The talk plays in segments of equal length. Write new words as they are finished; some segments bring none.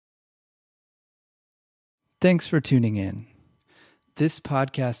Thanks for tuning in. This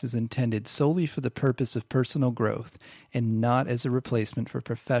podcast is intended solely for the purpose of personal growth and not as a replacement for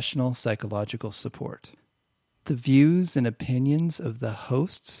professional psychological support. The views and opinions of the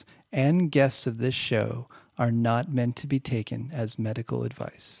hosts and guests of this show are not meant to be taken as medical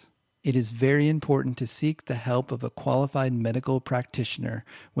advice. It is very important to seek the help of a qualified medical practitioner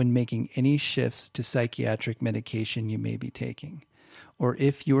when making any shifts to psychiatric medication you may be taking, or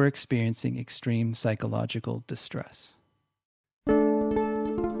if you are experiencing extreme psychological distress.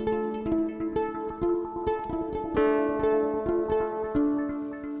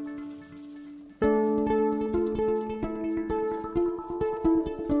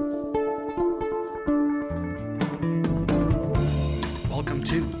 Welcome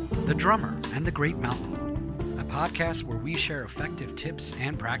to The Drummer and the Great Mountain, a podcast where we share effective tips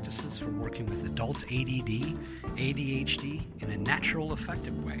and practices for working with adult ADD, ADHD in a natural,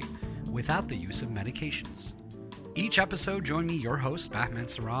 effective way without the use of medications. Each episode, join me, your host, Batman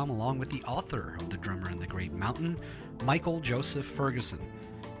Saram, along with the author of The Drummer and the Great Mountain, Michael Joseph Ferguson.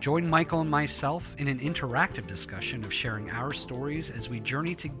 Join Michael and myself in an interactive discussion of sharing our stories as we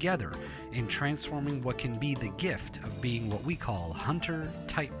journey together in transforming what can be the gift of being what we call hunter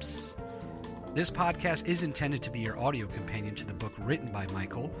types. This podcast is intended to be your audio companion to the book written by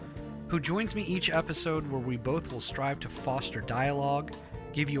Michael, who joins me each episode where we both will strive to foster dialogue,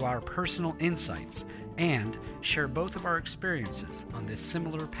 give you our personal insights, and share both of our experiences on this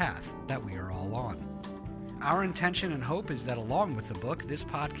similar path that we are all on. Our intention and hope is that along with the book, this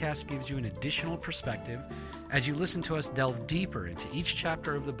podcast gives you an additional perspective as you listen to us delve deeper into each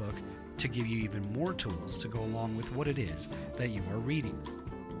chapter of the book to give you even more tools to go along with what it is that you are reading.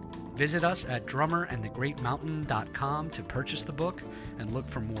 Visit us at drummerandthegreatmountain.com to purchase the book and look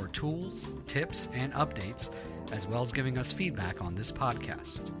for more tools, tips, and updates, as well as giving us feedback on this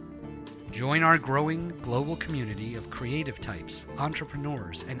podcast. Join our growing global community of creative types,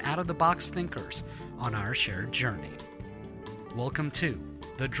 entrepreneurs, and out-of-the-box thinkers on our shared journey. Welcome to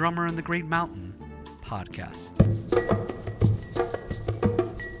The Drummer and the Great Mountain podcast.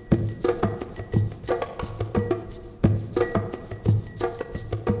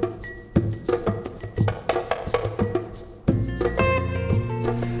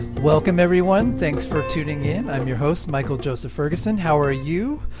 Welcome, everyone. Thanks for tuning in. I'm your host, Michael Joseph Ferguson. How are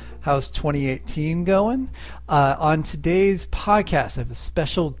you? How's 2018 going? On today's podcast, I have a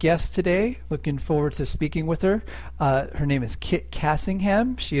special guest today. Looking forward to speaking with her. Her name is Kit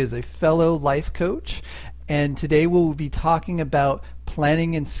Cassingham. She is a fellow life coach. And today we'll be talking about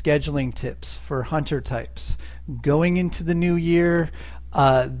planning and scheduling tips for hunter types. Going into the new year,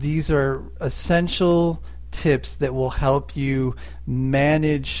 these are essential tips that will help you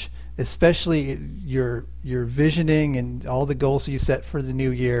manage especially your visioning and all the goals you set for the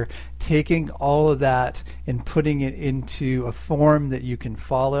new year, taking all of that and putting it into a form that you can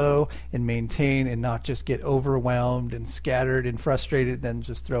follow and maintain and not just get overwhelmed and scattered and frustrated, then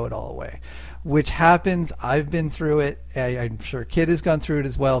just throw it all away. Which happens. I've been through it. I'm sure Kit has gone through it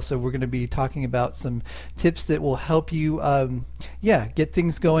as well. So we're going to be talking about some tips that will help you get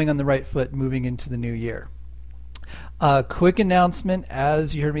things going on the right foot moving into the new year. Quick announcement,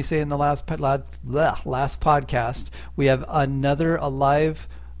 as you heard me say in the last podcast, we have a live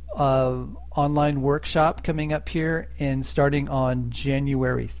online workshop coming up here and starting on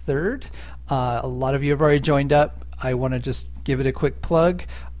January 3rd. A lot of you have already joined up. I want to just give it a quick plug.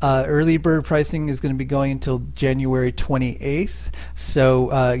 Early bird pricing is going to be going until January 28th.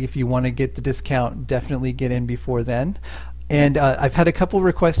 So if you want to get the discount, definitely get in before then. And I've had a couple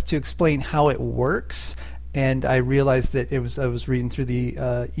requests to explain how it works. And I realized that I was reading through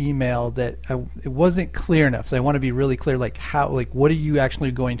the email that it wasn't clear enough. So I want to be really clear, what are you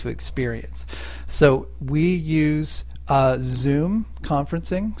actually going to experience? So we use Zoom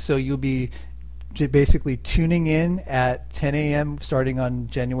conferencing. So you'll be basically tuning in at 10 a.m. starting on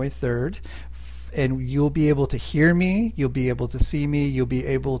January 3rd. And you'll be able to hear me, you'll be able to see me, you'll be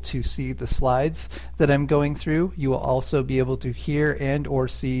able to see the slides that I'm going through. You will also be able to hear and or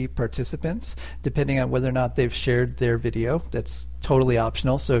see participants, depending on whether or not they've shared their video. That's totally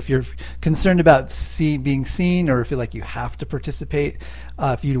optional. So if you're concerned about being seen, or feel like you have to participate,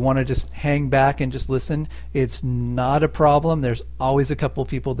 if you want to just hang back and just listen, it's not a problem. There's always a couple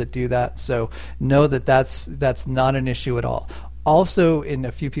people that do that. So know that that's not an issue at all. Also, and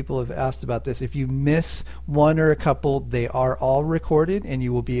a few people have asked about this, if you miss one or a couple, they are all recorded, and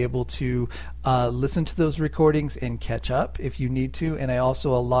you will be able to listen to those recordings and catch up if you need to. And I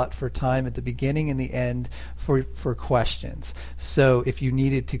also allot for time at the beginning and the end for questions. So if you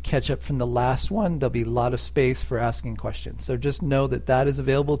needed to catch up from the last one, there'll be a lot of space for asking questions. So just know that that is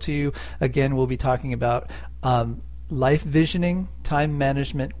available to you. Again, we'll be talking about life visioning, time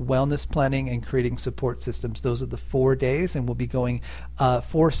management, wellness planning, and creating support systems. Those are the 4 days, and we'll be going the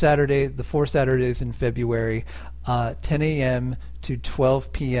 4 Saturdays in February, 10 a.m. to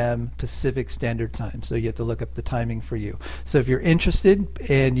 12 p.m. Pacific Standard Time. So you have to look up the timing for you. So if you're interested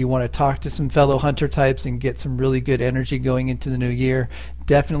and you want to talk to some fellow hunter types and get some really good energy going into the new year,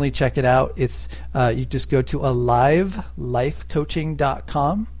 definitely check it out. It's you just go to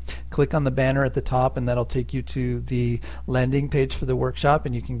alivelifecoaching.com. Click on the banner at the top, and that'll take you to the landing page for the workshop,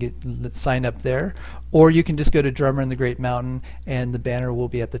 and you can sign up there. Or you can just go to Drummer in the Great Mountain, and the banner will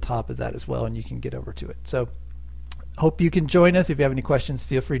be at the top of that as well, and you can get over to it. So hope you can join us. If you have any questions,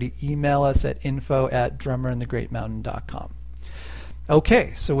 feel free to email us at info@drummerinthegreatmountain.com.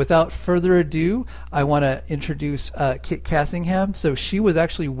 Okay, so without further ado, I want to introduce Kit Cassingham. So she was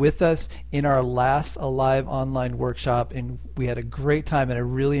actually with us in our last Alive online workshop, and we had a great time, and I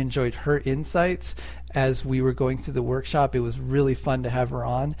really enjoyed her insights as we were going through the workshop. It was really fun to have her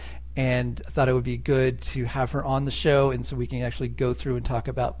on, and I thought it would be good to have her on the show, and so we can actually go through and talk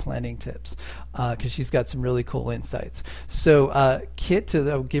about planning tips, because she's got some really cool insights. So Kit,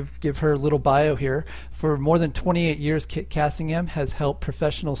 I'll give her a little bio here. For more than 28 years, Kit Cassingham has helped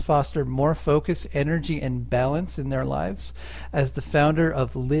professionals foster more focus, energy, and balance in their lives. As the founder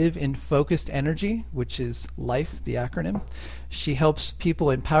of Live in Focused Energy, which is LIFE, the acronym, she helps people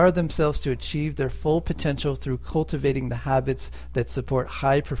empower themselves to achieve their full potential through cultivating the habits that support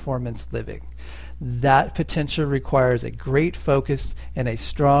high-performance living. That potential requires a great focus and a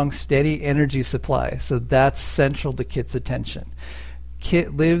strong, steady energy supply, so that's central to Kit's attention.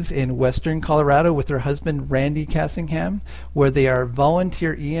 Kit lives in Western Colorado with her husband, Randy Cassingham, where they are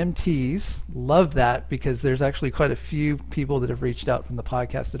volunteer EMTs. Love that, because there's actually quite a few people that have reached out from the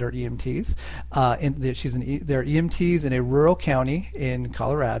podcast that are EMTs. They're EMTs in a rural county in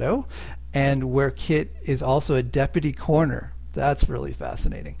Colorado, and where Kit is also a deputy coroner. That's really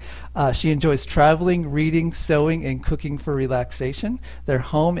fascinating. She enjoys traveling, reading, sewing, and cooking for relaxation. Their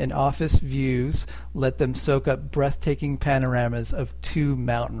home and office views let them soak up breathtaking panoramas of 2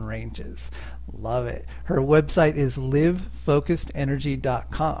 mountain ranges. Love it. Her website is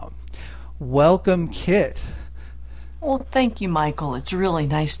livefocusedenergy.com. Welcome, Kit. Well, thank you, Michael. It's really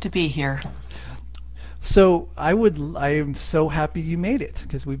nice to be here. So I am so happy you made it,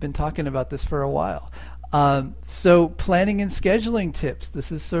 because we've been talking about this for a while. So planning and scheduling tips.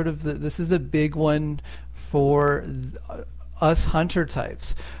 This is this is a big one for us hunter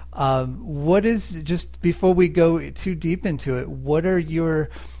types. What is, just before we go too deep into it, what are your,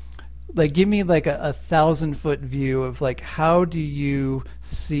 give me like a 1,000-foot view of how do you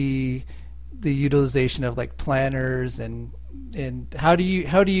see the utilization of planners, and how do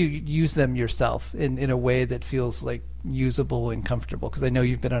you use them yourself in a way that feels usable and comfortable? Because I know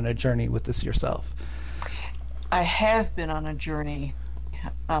you've been on a journey with this yourself. I have been on a journey,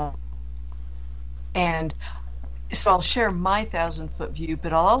 and so I'll share my 1,000-foot view,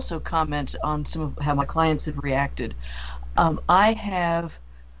 but I'll also comment on some of how my clients have reacted. I have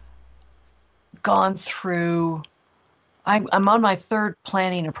gone through, I'm on my 3rd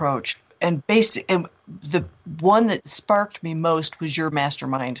planning approach, and the one that sparked me most was your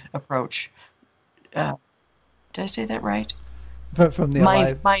mastermind approach. Did I say that right? From the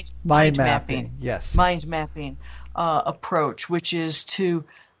mind mapping. Yes. Mind mapping approach, which is to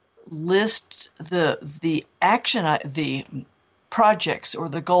list the projects or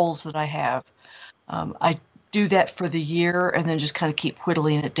the goals that I have. I do that for the year, and then just kind of keep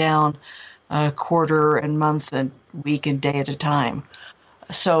whittling it down quarter and month and week and day at a time.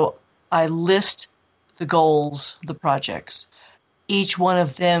 So I list the goals, the projects. Each one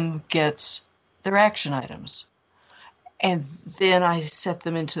of them gets their action items. And then I set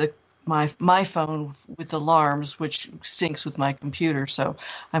them into my phone with alarms, which syncs with my computer. So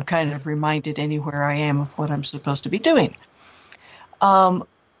I'm kind of reminded anywhere I am of what I'm supposed to be doing.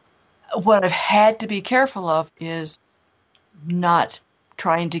 What I've had to be careful of is not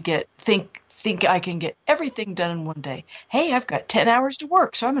trying to think I can get everything done in one day. Hey, I've got 10 hours to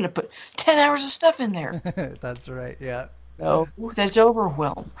work, so I'm going to put 10 hours of stuff in there. That's right. Yeah. So that's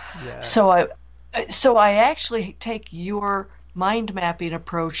overwhelm. Yeah. So I actually take your mind mapping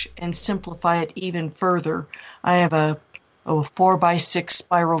approach and simplify it even further. I have a 4x6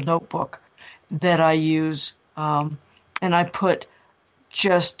 spiral notebook that I use and I put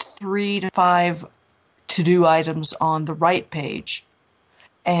just 3 to 5 to-do items on the right page,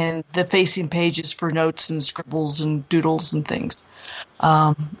 and the facing pages for notes and scribbles and doodles and things.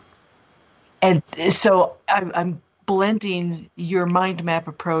 And so I'm blending your mind map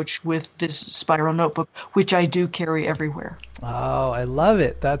approach with this spiral notebook, which I do carry everywhere. Oh, I love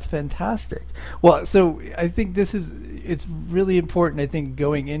it. That's fantastic. Well, so I think it's really important, I think,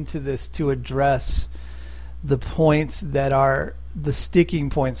 going into this to address the points that are the sticking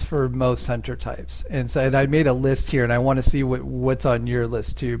points for most hunter types. And I made a list here, and I want to see what's on your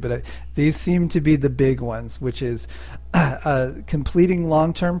list too, but these seem to be the big ones, which is completing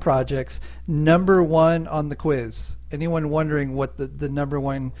long-term projects. Number one on the quiz. Anyone wondering what the number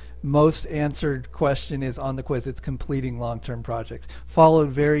one most answered question is on the quiz? It's completing long-term projects, followed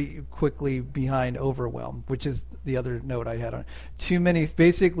very quickly behind overwhelm, which is the other note I had on. Too many,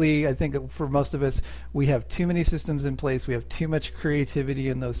 basically, I think for most of us, we have too many systems in place. We have too much creativity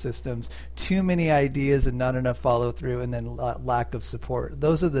in those systems, too many ideas and not enough follow through, and then lack of support.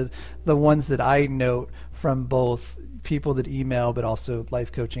 Those are the ones that I note from both people that email, but also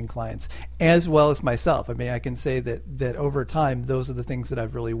life coaching clients, as well as myself. I mean, I can say that over time, those are the things that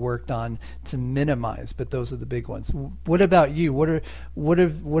I've really worked on to minimize, but those are the big ones. What about you? What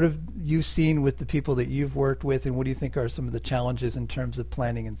have you seen with the people that you've worked with, and what do you think are some of the challenges in terms of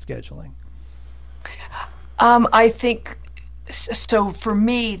planning and scheduling? I think, so for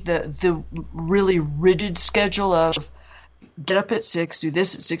me, the really rigid schedule of get up at 6, do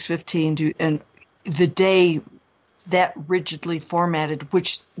this at 6:15, and the day that rigidly formatted,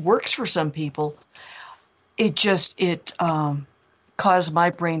 which works for some people, it caused my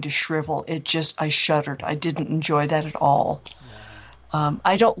brain to shrivel. I shuddered. I didn't enjoy that at all. Yeah.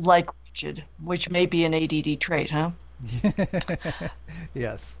 I don't like rigid, which may be an ADD trait, huh?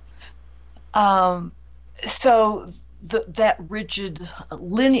 Yes. So that rigid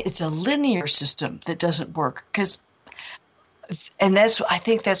it's a linear system that doesn't work, and I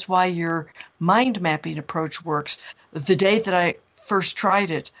think that's why your mind mapping approach works. The day that I first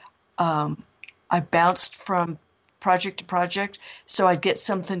tried it, I bounced from project to project, so I'd get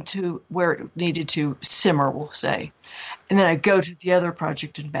something to where it needed to simmer, we'll say, and then I'd go to the other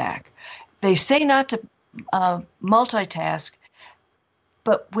project and back. They say not to multitask,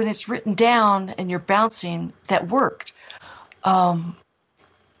 but when it's written down and you're bouncing, that worked. And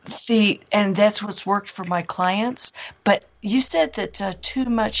that's what's worked for my clients. But you said that too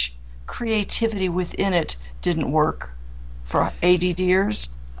much creativity within it didn't work for ADDers.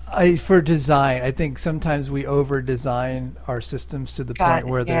 For design, I think sometimes we over design our systems to the point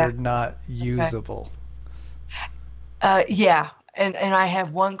where they're not usable. Yeah. And I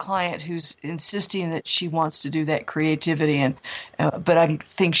have one client who's insisting that she wants to do that creativity, but I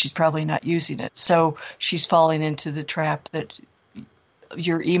think she's probably not using it. So she's falling into the trap that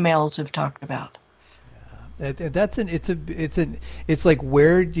your emails have talked about. It's like,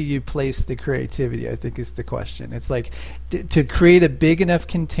 where do you place the creativity, I think, is the question. It's like to create a big enough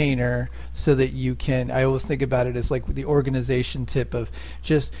container so that you can, I always think about it as like the organization tip of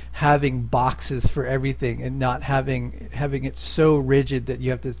just having boxes for everything and not having it so rigid that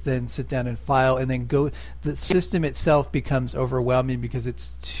you have to then sit down and file and then go. The system itself becomes overwhelming because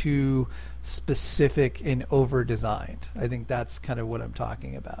it's too specific and over designed. I think that's kind of what I'm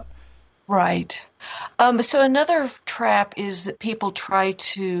talking about. Right. So another trap is that people try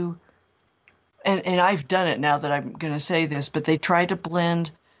to, and I've done it now that I'm going to say this, but they try to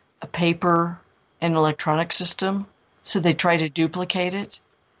blend a paper and electronic system. So they try to duplicate it.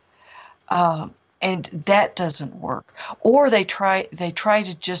 And that doesn't work. Or they try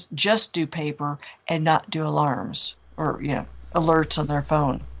to just do paper and not do alarms or, alerts on their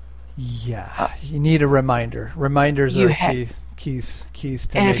phone. Yeah, you need a reminder. Reminders are keys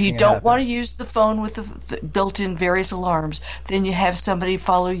to. And if you don't want to use the phone with the built-in various alarms, then you have somebody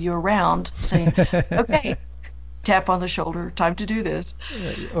follow you around saying, "Okay, tap on the shoulder, time to do this."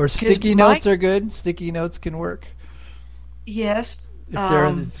 Or sticky notes are good. Sticky notes can work. Yes, if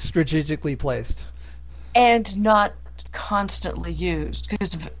they're strategically placed and not constantly used,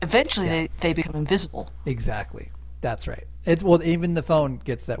 because eventually they become invisible. Exactly. That's right. Even the phone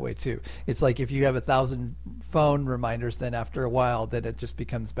gets that way too. It's like if you have 1,000 phone reminders, then after a while, then it just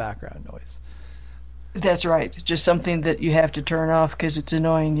becomes background noise. That's right. Just something that you have to turn off because it's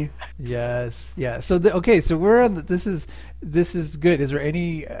annoying you. Yes. Yeah. So so we're on. This is good. Is there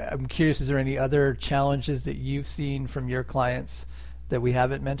any? I'm curious. Is there any other challenges that you've seen from your clients that we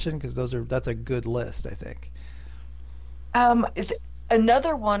haven't mentioned? Because that's a good list, I think.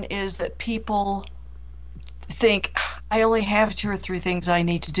 Another one is that people think, I only have 2 or 3 things I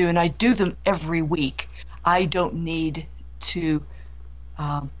need to do, and I do them every week. I don't need to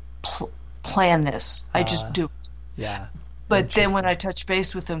plan this. I just do it. Yeah. But then when I touch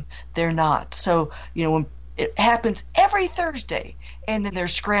base with them, they're not. So, when it happens every Thursday, and then they're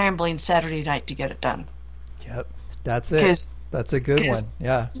scrambling Saturday night to get it done. Yep. That's it. That's a good one.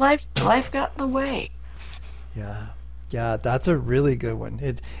 Yeah. Life got in the way. Yeah. Yeah, that's a really good one.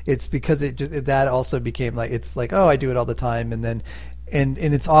 It's because that also became it's like, oh, I do it all the time, and then and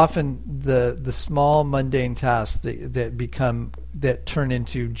it's often the small mundane tasks that turn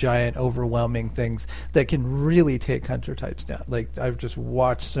into giant overwhelming things that can really take hunter types down. Like, I've just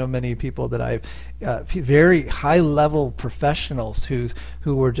watched so many people that I've very high level professionals who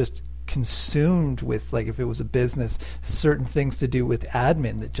were just consumed with, like, if it was a business, certain things to do with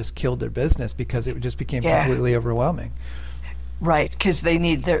admin that just killed their business because it just became completely overwhelming. Right, because they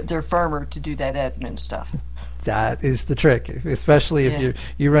need their farmer to do that admin stuff. That is the trick, especially if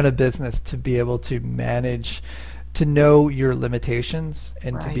you run a business, to be able to manage, to know your limitations,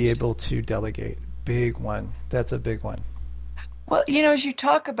 and to be able to delegate. Big one. That's a big one. Well, as you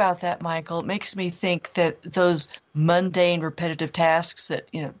talk about that, Michael, it makes me think that those mundane, repetitive tasks that,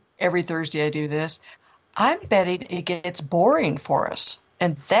 every Thursday I do this, I'm betting it gets boring for us.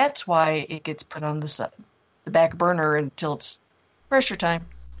 And that's why it gets put on the back burner until it's pressure time.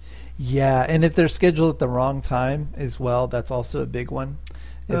 Yeah, and if they're scheduled at the wrong time as well, that's also a big one.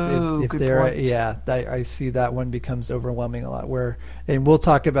 If good they're point. I see that one becomes overwhelming a lot. And we'll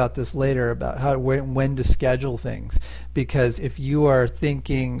talk about this later about when to schedule things, because if you are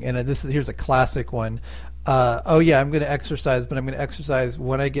thinking, and here's a classic one. I'm going to exercise, but I'm going to exercise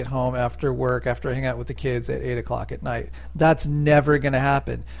when I get home after work, after I hang out with the kids at 8:00 at night. That's never going to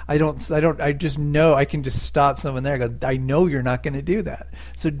happen. I just know I can just stop someone there and go, I know you're not going to do that.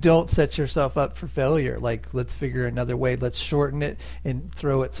 So don't set yourself up for failure. Like, let's figure another way. Let's shorten it and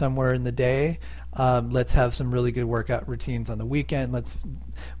throw it somewhere in the day. Let's have some really good workout routines on the weekend. Let's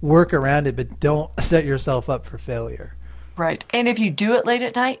work around it, but don't set yourself up for failure. Right. And if you do it late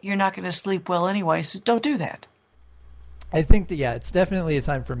at night, you're not going to sleep well anyway, so don't do that. I think that, it's definitely a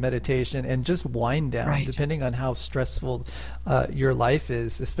time for meditation and just wind down, depending on how stressful your life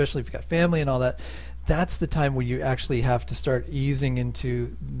is, especially if you've got family and all that. That's the time where you actually have to start easing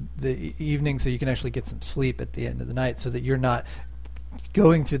into the evening so you can actually get some sleep at the end of the night, so that you're not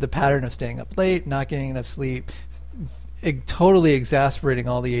going through the pattern of staying up late, not getting enough sleep, totally exasperating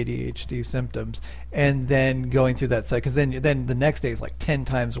all the ADHD symptoms, and then going through that cycle. Because then the next day is like 10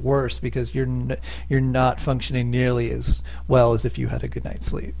 times worse because you're not functioning nearly as well as if you had a good night's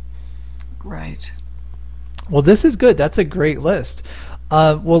sleep. Right. Well, this is good. That's a great list.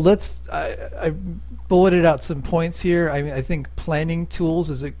 Well, I bulleted out some points here. I think planning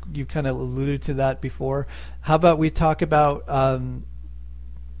tools, you kind of alluded to that before. How about we talk about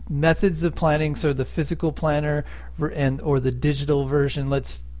methods of planning, so the physical planner or the digital version.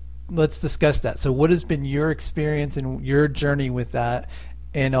 Let's discuss that. So what has been your experience and your journey with that,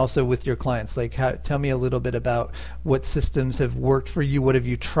 and also with your clients? Like, tell me a little bit about what systems have worked for you, what have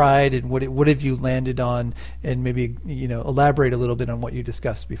you tried, and what have you landed on, and maybe elaborate a little bit on what you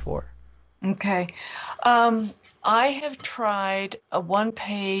discussed before. Okay. I have tried a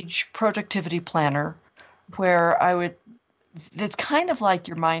one-page productivity planner where it's kind of like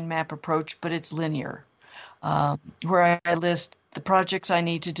your mind map approach, but it's linear, where I list the projects I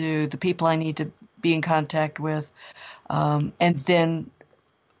need to do, the people I need to be in contact with, and then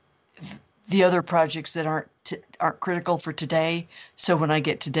the other projects that aren't critical for today. So when I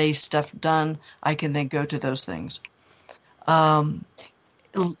get today's stuff done, I can then go to those things.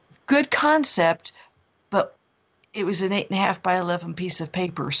 Good concept, but it was an 8.5 by 11 piece of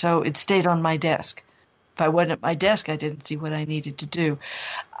paper, so it stayed on my desk. If I wasn't at my desk, I didn't see what I needed to do.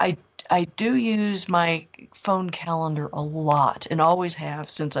 I do use my phone calendar a lot, and always have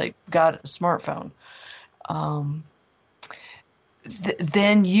since I got a smartphone.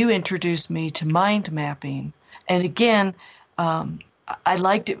 Then you introduced me to mind mapping, and again, I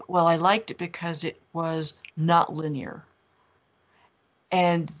liked it. Well, I liked it because it was not linear,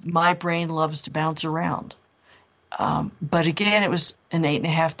 and my brain loves to bounce around. But again, it was an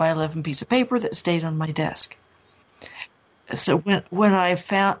 8.5 by 11 piece of paper that stayed on my desk. So when I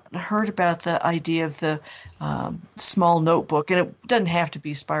heard about the idea of the small notebook, and it doesn't have to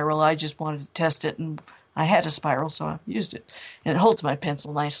be spiral, I just wanted to test it, and I had a spiral, so I used it. And it holds my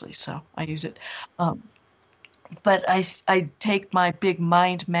pencil nicely, so I use it. But I take my big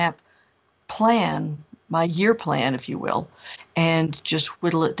mind map plan, my year plan, if you will, and just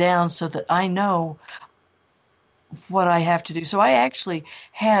whittle it down so that I know what I have to do. So I actually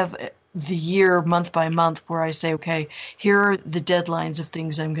have the year month by month, where I say, okay, here are the deadlines of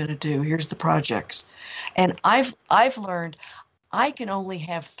things I'm going to do. Here's the projects. And I've learned I can only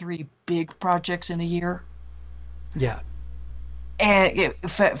have 3 big projects in a year. Yeah. And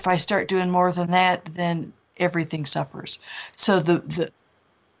if I start doing more than that, then everything suffers. So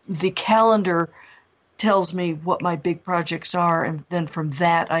the calendar tells me what my big projects are, and then from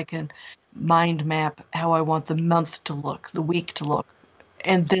that I can mind map how I want the month to look, the week to look.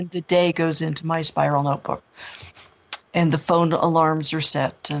 And then the day goes into my spiral notebook. And the phone alarms are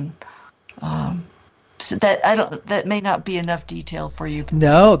set, and so that may not be enough detail for you.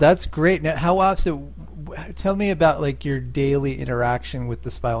 No, that's great. Now, how often? Tell me about like your daily interaction with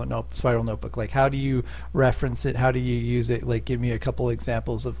the spiral notebook. Like, how do you reference it? How do you use it? Like, give me a couple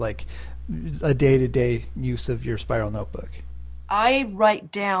examples of like a day-to-day use of your spiral notebook. I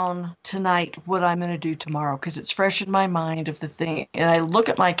write down tonight what I'm going to do tomorrow because it's fresh in my mind of the thing, and I look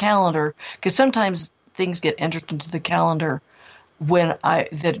at my calendar because sometimes things get entered into the calendar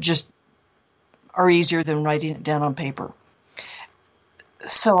that just are easier than writing it down on paper.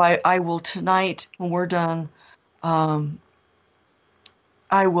 So I will tonight, when we're done, I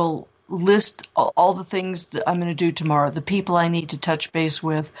will list all the things that I'm going to do tomorrow, the people I need to touch base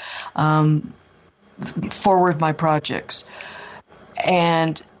with, forward my projects.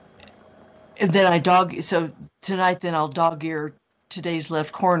 And then so tonight then I'll dog ear today's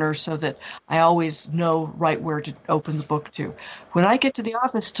left corner so that I always know right where to open the book to. When I get to the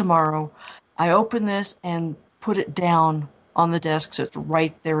office tomorrow, I open this and put it down on the desk so it's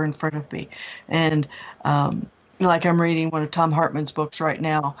right there in front of me. And like I'm reading one of Tom Hartman's books right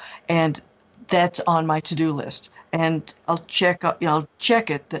now, and that's on my to-do list. And I'll check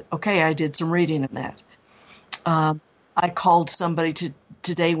it that, okay, I did some reading in that. I called somebody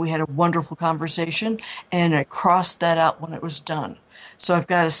today. We had a wonderful conversation, and I crossed that out when it was done. So I've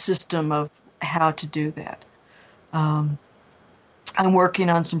got a system of how to do that. I'm working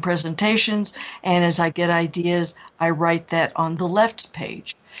on some presentations, and as I get ideas, I write that on the left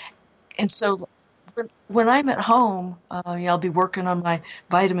page. And so when I'm at home, I'll be working on my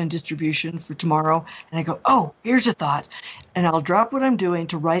vitamin distribution for tomorrow, and I go, oh, here's a thought. And I'll drop what I'm doing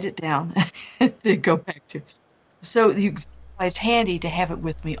to write it down and then go back to it. So it's handy to have it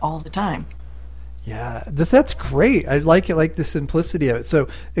with me all the time. Yeah, that's great. I like it, like the simplicity of it. So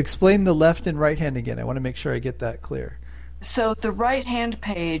explain the left and right hand again. I want to make sure I get that clear. So the right-hand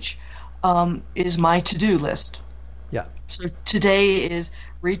page is my to-do list. Yeah. So today is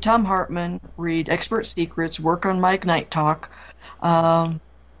read Tom Hartman, read Expert Secrets, work on my Ignite talk, and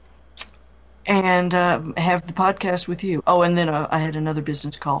have the podcast with you. Oh, and then I had another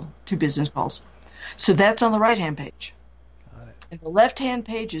business call, 2 business calls. So that's on the right-hand page. Got it. And the left-hand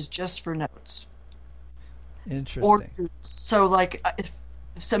page is just for notes. Interesting. So like if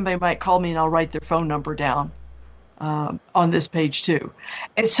somebody might call me and I'll write their phone number down on this page too.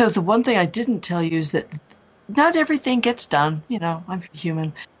 And so the one thing I didn't tell you is that not everything gets done. You know, I'm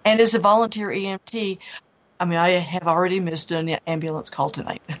human. And as a volunteer EMT, I mean, I have already missed an ambulance call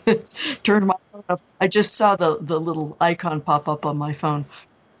tonight. Turned my phone off. I just saw the little icon pop up on my phone.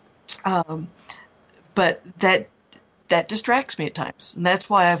 But that distracts me at times. And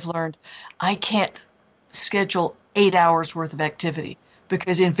that's why I've learned I can't schedule 8 hours worth of activity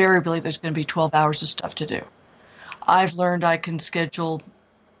because invariably there's going to be 12 hours of stuff to do. I've learned I can schedule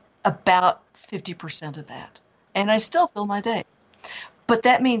about 50% of that, and I still fill my day. But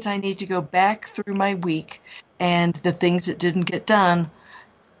that means I need to go back through my week and the things that didn't get done.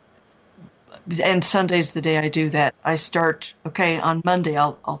 And Sunday's the day I do that. I start, okay, on Monday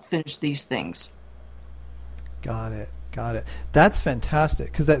I'll finish these things. Got it. That's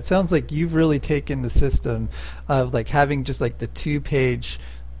fantastic because that sounds like you've really taken the system of like having just like the 2-page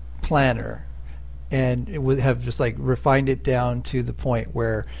planner and it would have just like refined it down to the point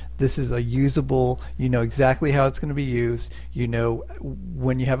where this is a usable, you know exactly how it's going to be used, you know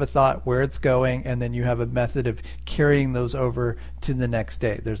when you have a thought where it's going, and then you have a method of carrying those over to the next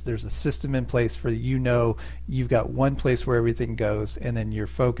day. There's a system in place for, you know, you've got one place where everything goes, and then you're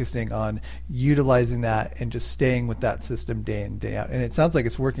focusing on utilizing that and just staying with that system day in, day out. And it sounds like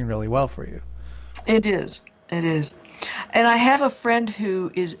it's working really well for you. It is. And I have a friend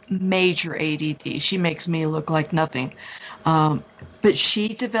who is major ADD. She makes me look like nothing. But she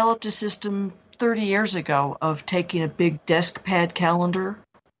developed a system 30 years ago of taking a big desk pad calendar,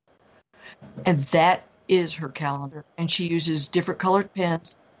 and that is her calendar. And she uses different colored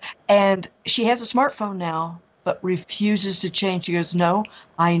pens. And she has a smartphone now, but refuses to change. She goes, no,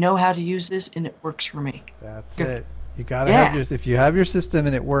 I know how to use this, and it works for me. That's it. You got to have if you have your system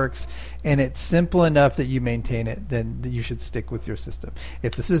and it works and it's simple enough that you maintain it, then you should stick with your system.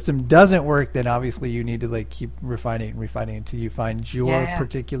 If the system doesn't work, then obviously you need to like keep refining until you find your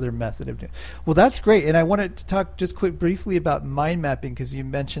particular method of doing. Well, that's great. And I wanted to talk just briefly about mind mapping, because you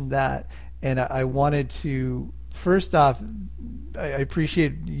mentioned that, and I wanted to first off, I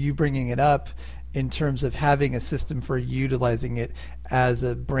appreciate you bringing it up in terms of having a system for utilizing it as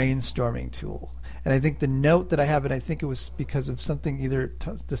a brainstorming tool. And I think the note that I have, and I think it was because of something either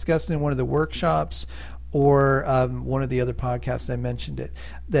discussed in one of the workshops or one of the other podcasts I mentioned it,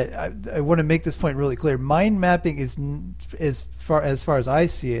 that I want to make this point really clear. Mind mapping is, as far as I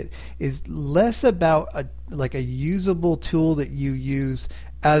see it, is less about a usable tool that you use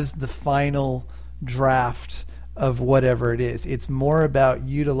as the final draft of whatever it is. It's more about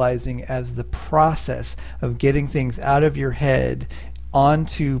utilizing as the process of getting things out of your head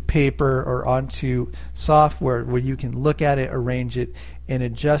onto paper or onto software where you can look at it, arrange it, and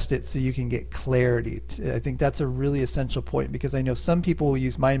adjust it so you can get clarity. I think that's a really essential point, because I know some people will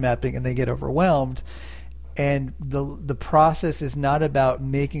use mind mapping and they get overwhelmed, and the process is not about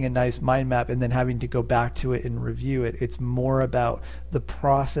making a nice mind map and then having to go back to it and review it. It's more about the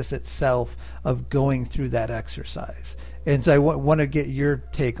process itself of going through that exercise. And so I want to get your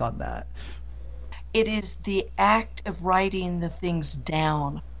take on that. It is the act of writing the things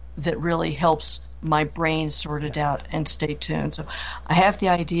down that really helps my brain sort it out and stay tuned. So I have the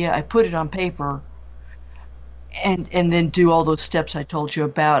idea, I put it on paper, and then do all those steps I told you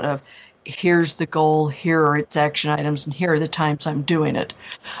about of here's the goal, here are its action items, and here are the times I'm doing it.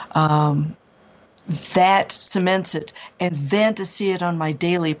 That cements it. And then to see it on my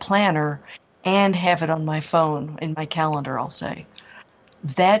daily planner and have it on my phone, in my calendar, I'll say,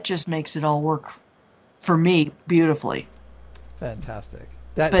 that just makes it all work for me beautifully. Fantastic.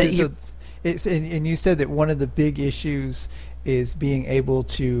 And you said that one of the big issues is being able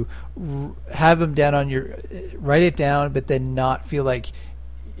to have them down write it down, but then not feel like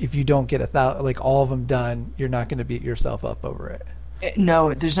if you don't get all of them done, you're not going to beat yourself up over it.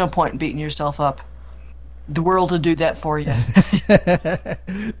 No, there's no point in beating yourself up. The world will do that for you.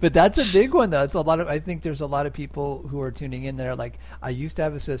 But that's a big one, though. I think there's a lot of people who are tuning in that are like, I used to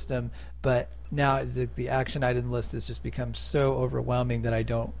have a system, but now the action item list has just become so overwhelming that I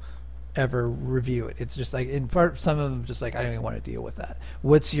don't ever review it. It's just like, in part, some of them just like, I don't even want to deal with that.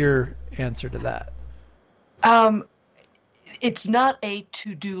 What's your answer to that? It's not a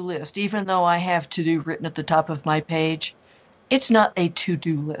to-do list. Even though I have to-do written at the top of my page, it's not a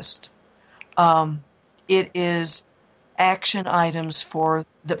to-do list. It is action items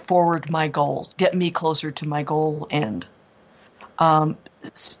that forward my goals, get me closer to my goal end.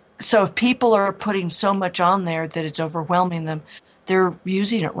 So if people are putting so much on there that it's overwhelming them, they're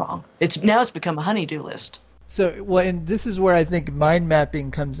using it wrong. It's become a honey-do list. So, well, and this is where I think mind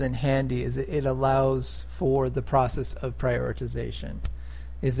mapping comes in handy, is it allows for the process of prioritization,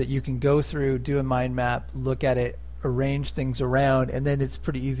 is that you can go through, do a mind map, look at it, arrange things around, and then it's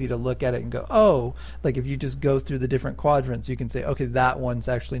pretty easy to look at it and go, oh, like if you just go through the different quadrants, you can say, okay, that one's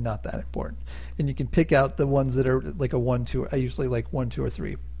actually not that important. And you can pick out the ones that are like a 1, 2, I usually like 1, 2, or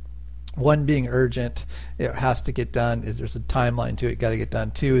 3. One being urgent, it has to get done. There's a timeline to it, got to get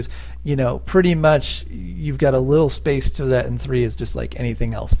done. 2 is, pretty much you've got a little space to that, and 3 is just like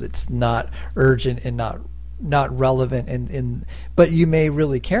anything else that's not urgent and not relevant, but you may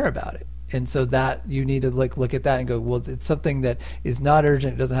really care about it. And so that you need to look at that and go, well, it's something that is not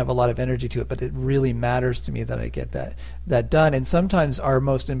urgent. It doesn't have a lot of energy to it, but it really matters to me that I get that done. And sometimes our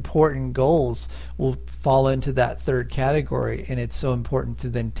most important goals will fall into that third category, and it's so important to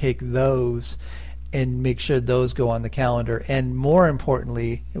then take those and make sure those go on the calendar. And more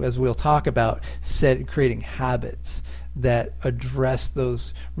importantly, as we'll talk about, creating habits that address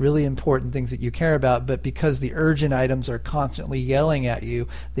those really important things that you care about, but because the urgent items are constantly yelling at you,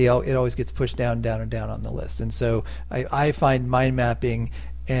 it always gets pushed down and down on the list. And so I find mind mapping,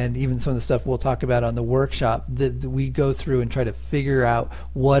 and even some of the stuff we'll talk about on the workshop, that we go through and try to figure out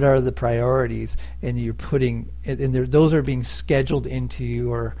what are the priorities, and you're putting, and those are being scheduled into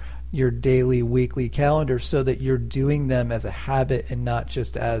your daily, weekly calendar, so that you're doing them as a habit and not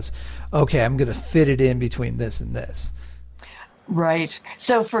just as, okay, I'm going to fit it in between this and this. Right.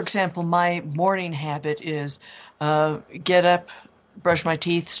 So, for example, my morning habit is get up, brush my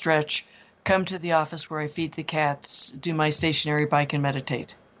teeth, stretch, come to the office where I feed the cats, do my stationary bike, and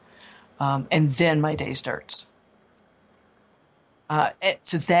meditate. And then my day starts.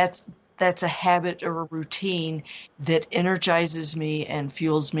 So that's a habit or a routine that energizes me and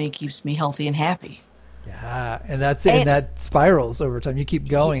fuels me, keeps me healthy and happy. Yeah, and that's it. And that spirals over time. You keep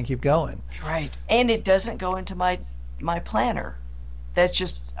going and keep going. Right. And it doesn't go into my my planner. That's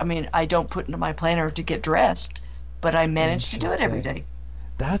just, I mean, I don't put into my planner to get dressed, but I manage to do it every day.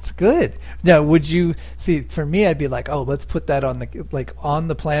 That's good. Now, would you see? For me, I'd be like, "Oh, let's put that on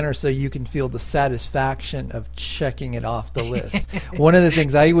the planner, so you can feel the satisfaction of checking it off the list." One of the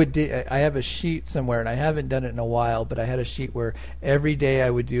things I would do, I have a sheet somewhere, and I haven't done it in a while, but I had a sheet where every day I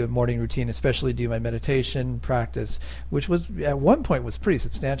would do a morning routine, especially do my meditation practice, which was at one point was pretty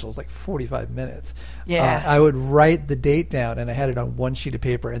substantial. It was like 45 minutes. Yeah. I would write the date down, and I had it on one sheet of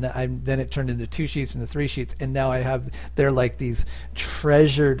paper, and then it turned into 2 sheets and 3 sheets, and now they're like these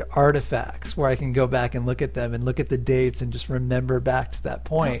treasured artifacts where I can go back and look at them and look at the dates and just remember back to that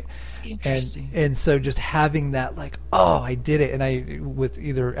point. Interesting. And so just having that, like, oh, I did it, and I, with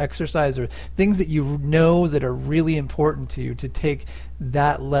either exercise or things that you know that are really important to you, to take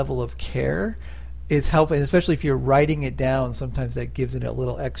that level of care is helpful. And especially if you're writing it down, sometimes that gives it a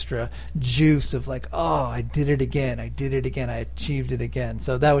little extra juice of like, oh, I did it again, I achieved it again.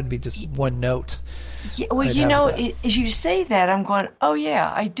 So that would be just one note. Yeah, well, as you say that, I'm going, oh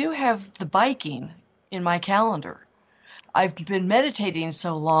yeah, I do have the biking in my calendar. I've been meditating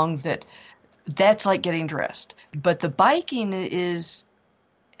so long that's like getting dressed. But the biking is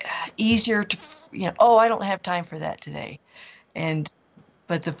easier to, oh, I don't have time for that today.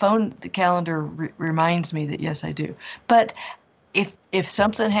 But the calendar reminds me that, yes, I do. But if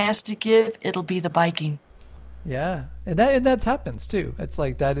something has to give, it'll be the biking. Yeah, and that happens too. It's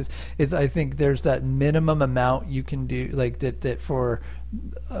like I think there's that minimum amount you can do, like that for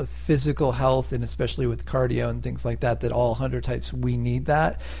physical health, and especially with cardio and things like that all hunter types, we need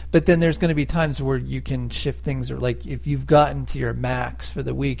that. But then there's going to be times where you can shift things, or like if you've gotten to your max for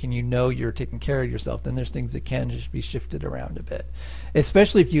the week and you're taking care of yourself, then there's things that can just be shifted around a bit.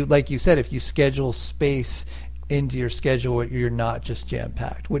 Especially if you, like you said, if you schedule space into your schedule, you're not just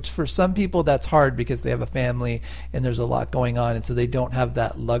jam-packed, which for some people that's hard because they have a family and there's a lot going on, and so they don't have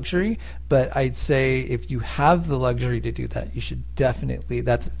that luxury. But I'd say if you have the luxury to do that, you should definitely,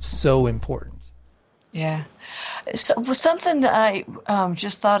 that's so important. Yeah. So something I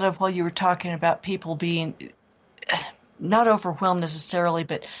just thought of while you were talking about people being not overwhelmed necessarily,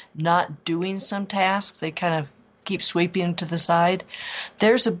 but not doing some tasks, they kind of keep sweeping to the side.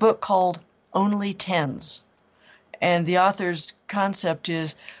 There's a book called Only Tens. And the author's concept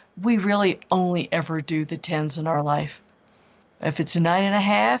is we really only ever do the 10s in our life. If it's a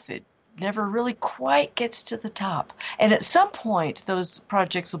 9.5, it never really quite gets to the top. And at some point, those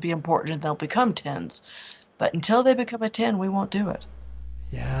projects will be important and they'll become 10s. But until they become a 10, we won't do it.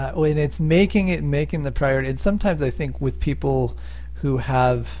 Yeah, and it's making the priority. And sometimes I think with people who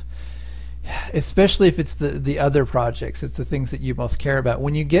have, especially if it's the other projects, it's the things that you most care about.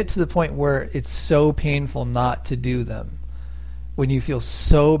 When you get to the point where it's so painful not to do them, when you feel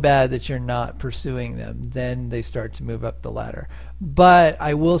so bad that you're not pursuing them, then they start to move up the ladder. But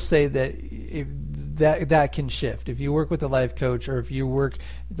I will say that that can shift. If you work with a life coach, or if you work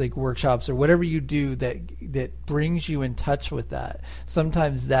like workshops or whatever you do that brings you in touch with that,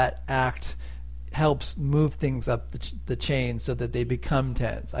 sometimes that act helps move things up the chain so that they become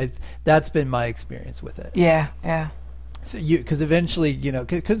 10s. That's been my experience with it. Yeah. So because eventually,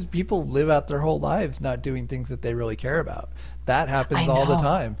 because people live out their whole lives not doing things that they really care about. That happens all the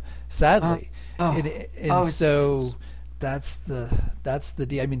time, sadly. So that's the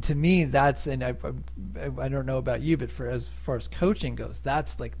deal. I mean, to me, that's, and I don't know about you, but as far as coaching goes,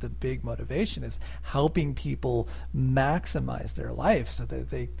 that's like the big motivation, is helping people maximize their life so that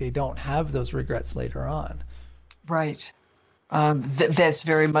they don't have those regrets later on. Right. That's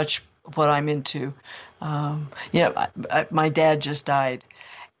very much what I'm into. My dad just died,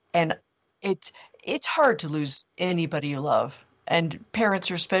 and it's hard to lose anybody you love. And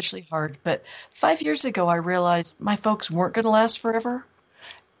parents are especially hard. But 5 years ago, I realized my folks weren't going to last forever.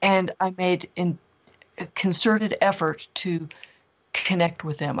 And I made a concerted effort to connect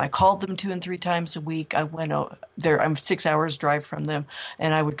with them. I called them 2 and 3 times a week. I went there. I'm 6 hours drive from them.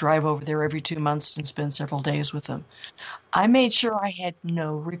 And I would drive over there every 2 months and spend several days with them. I made sure I had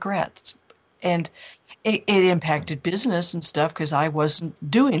no regrets. And it impacted business and stuff because I wasn't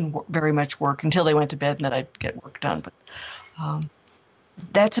doing very much work until they went to bed, and then I'd get work done. But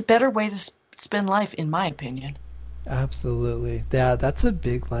that's a better way to spend life, in my opinion. Absolutely. Yeah, that's a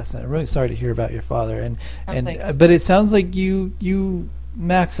big lesson. I'm really sorry to hear about your father, but it sounds like you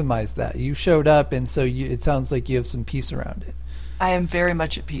maximized that. You showed up, and so it sounds like you have some peace around it. I am very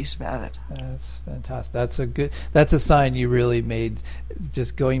much at peace about it. That's fantastic. That's a sign you really made.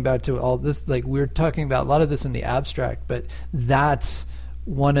 Just going back to all this, like we're talking about a lot of this in the abstract, but that's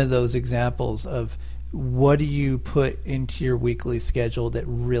one of those examples of what do you put into your weekly schedule that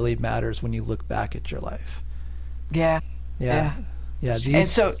really matters when you look back at your life. Yeah, Yeah. yeah. Yeah. And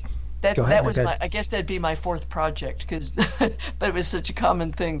These, so go ahead. that No, was go ahead. my, I guess that'd be my fourth project because, but it was such a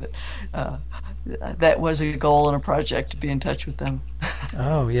common thing that uh, that was a goal and a project to be in touch with them.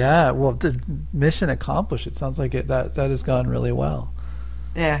 Oh, yeah. Well, mission accomplished. It sounds like that has gone really well.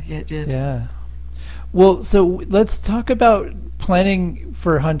 Yeah, yeah, it did. Yeah. Well, so let's talk about planning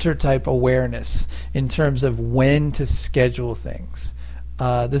for hunter type awareness in terms of when to schedule things.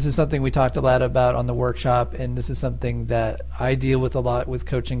 This is something we talked a lot about on the workshop, and this is something that I deal with a lot with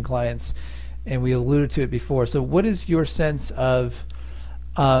coaching clients, and we alluded to it before. So, what is your sense of,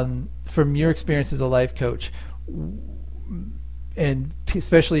 from your experience as a life coach, and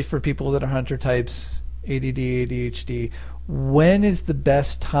especially for people that are hunter types, ADD, ADHD, when is the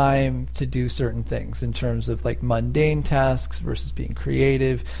best time to do certain things in terms of like mundane tasks versus being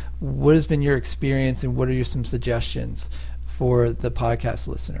creative? What has been your experience, and what are some suggestions for the podcast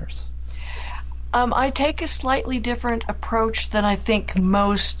listeners? I take a slightly different approach than I think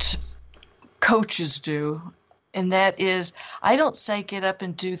most coaches do, and that is I don't say get up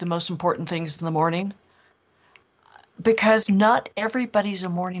and do the most important things in the morning because not everybody's a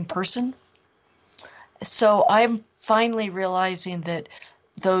morning person. So I'm finally realizing that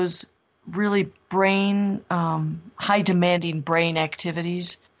those really high demanding brain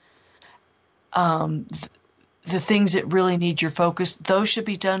activities, the things that really need your focus, those should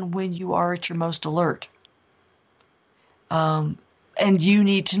be done when you are at your most alert. And you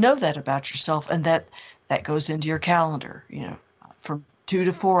need to know that about yourself, and that goes into your calendar. From 2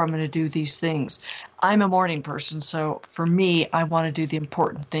 to 4, I'm going to do these things. I'm a morning person, so for me, I want to do the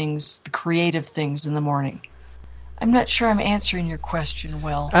important things, the creative things in the morning. I'm not sure I'm answering your question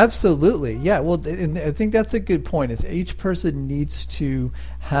well. Absolutely. Yeah. Well, and I think that's a good point, is each person needs to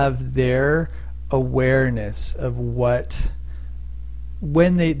have their awareness of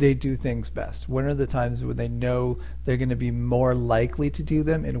when they do things best. When are the times when they know they're going to be more likely to do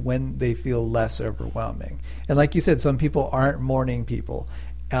them, and when they feel less overwhelming. And like you said, some people aren't morning people.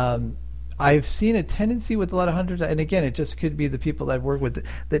 I've seen a tendency with a lot of hunters, and again, it just could be the people that I've worked with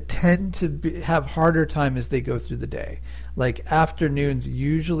that tend to have harder time as they go through the day. Like afternoons,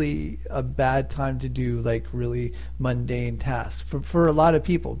 usually a bad time to do like really mundane tasks for a lot of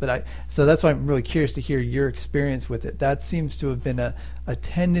people. So that's why I'm really curious to hear your experience with it. That seems to have been a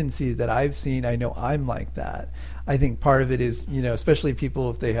tendency that I've seen. I know I'm like that. I think part of it is, especially people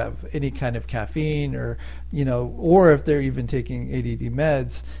if they have any kind of caffeine or if they're even taking ADD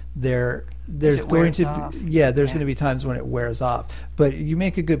meds, there's going to be, going to be times when it wears off. But you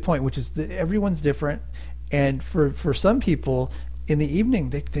make a good point, which is that everyone's different. And for some people in the evening,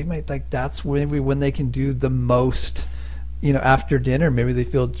 they might that's when they can do the most, after dinner, maybe they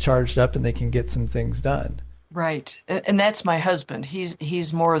feel charged up and they can get some things done. Right. And that's my husband.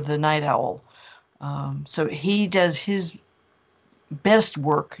 He's more the night owl. So he does his best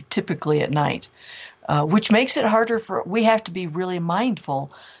work typically at night, which makes it harder we have to be really mindful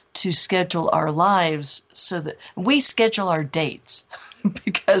to schedule our lives so that we schedule our dates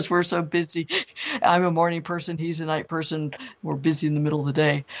because we're so busy. I'm a morning person. He's a night person. We're busy in the middle of the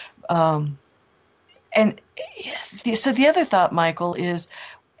day. So the other thought, Michael, is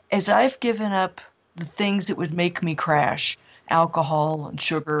as I've given up the things that would make me crash, alcohol and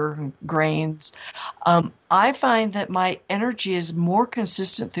sugar and grains, I find that my energy is more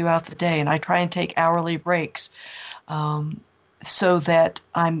consistent throughout the day, and I try and take hourly breaks so that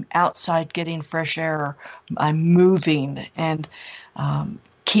I'm outside getting fresh air, I'm moving, and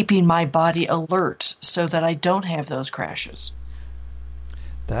keeping my body alert so that I don't have those crashes.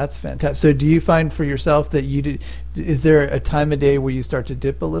 That's fantastic. So do you find for yourself that is there a time of day where you start to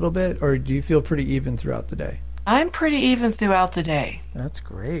dip a little bit, or do you feel pretty even throughout the day? I'm pretty even throughout the day. That's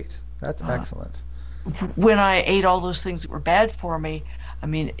great. That's excellent. When I ate all those things that were bad for me, I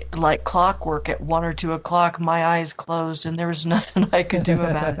mean, like clockwork, at 1 or 2 o'clock, my eyes closed and there was nothing I could do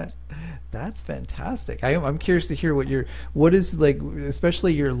about it. That's fantastic. I'm curious to hear what is like,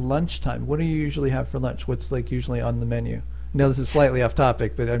 especially your lunchtime. What do you usually have for lunch? What's like usually on the menu? No, this is slightly off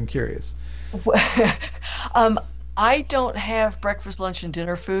topic, but I'm curious. I don't have breakfast, lunch, and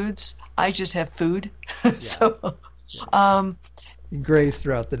dinner foods. I just have food. Yeah. So, you graze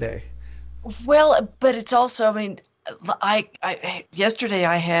throughout the day. Well, but it's also, I mean, yesterday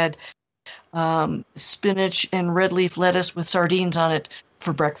I had spinach and red leaf lettuce with sardines on it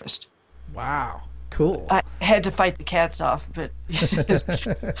for breakfast. Wow, cool. I had to fight the cats off, but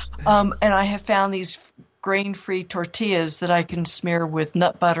and I have found these grain-free tortillas that I can smear with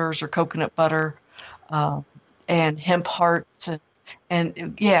nut butters or coconut butter and hemp hearts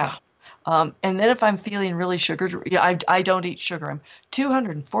and yeah. And then if I'm feeling really sugared, yeah, I don't eat sugar. I'm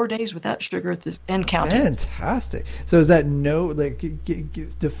 204 days without sugar at this and counting. Fantastic. So is that no, like,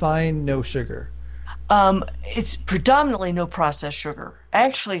 define no sugar? It's predominantly no processed sugar.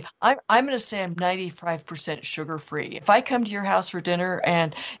 Actually, I'm going to say I'm 95% sugar free. If I come to your house for dinner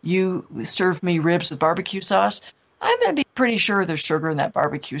and you serve me ribs with barbecue sauce, I'm going to be pretty sure there's sugar in that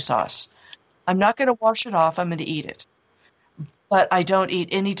barbecue sauce. I'm not going to wash it off. I'm going to eat it. But I don't eat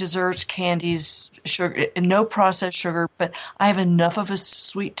any desserts, candies, sugar, no processed sugar. But I have enough of a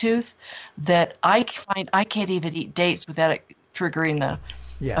sweet tooth that I find I can't even eat dates without it triggering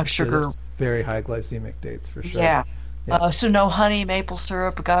Yeah, a so sugar. there's very high glycemic dates for sure. Yeah. Yeah. So no honey, maple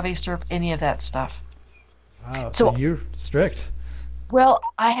syrup, agave syrup, any of that stuff. Wow. So So, you're strict. well,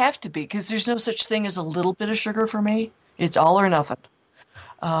 I have to be because there's no such thing as a little bit of sugar for me. It's all or nothing.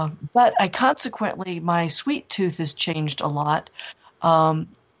 But I consequently, my sweet tooth has changed a lot. Um,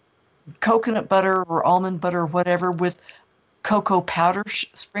 Coconut butter or almond butter, or whatever, with cocoa powder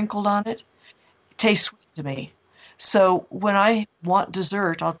sprinkled on it, tastes sweet to me. So when I want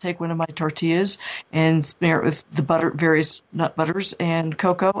dessert, I'll take one of my tortillas and smear it with the butter, various nut butters and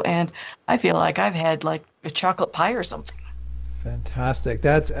cocoa, and I feel like I've had like a chocolate pie or something. Fantastic.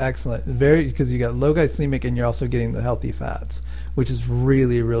 That's excellent. Very, because you got low glycemic and you're also getting the healthy fats, which is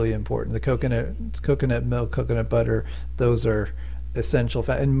really, really important. The coconut milk, coconut butter, those are essential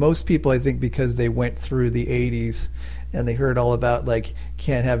fat. And most people, I think, because they went through the 80s and they heard all about like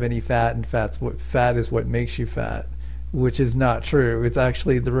can't have any fat and fat is what makes you fat, which is not true. It's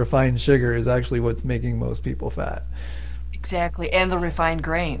actually the refined sugar is actually what's making most people fat. Exactly, and the refined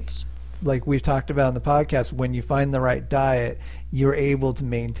grains. Like we've talked about in the podcast, when you find the right diet, you're able to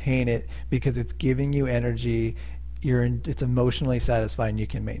maintain it because it's giving you energy. It's emotionally satisfying. You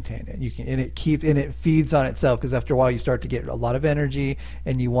can maintain it. You can, and it feeds on itself because after a while you start to get a lot of energy,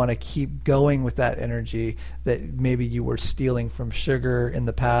 and you want to keep going with that energy that maybe you were stealing from sugar in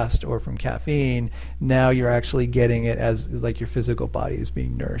the past or from caffeine. Now you're actually getting it as like your physical body is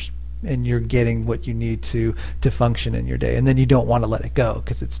being nourished, and you're getting what you need to function in your day, and then you don't want to let it go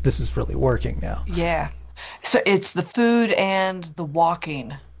because this is really working now. Yeah. So it's the food and the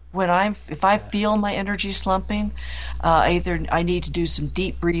walking. If I feel my energy slumping, either I need to do some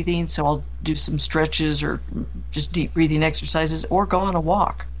deep breathing, so I'll do some stretches or just deep breathing exercises, or go on a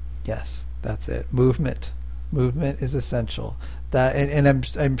walk. Yes, that's it. Movement is essential. That and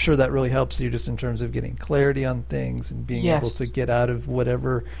I'm sure that really helps you just in terms of getting clarity on things and being able to Yes. get out of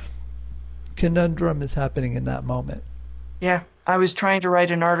whatever conundrum is happening in that moment. Yeah. I was trying to write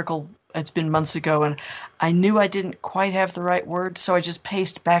an article, it's been months ago, and I knew I didn't quite have the right words, so I just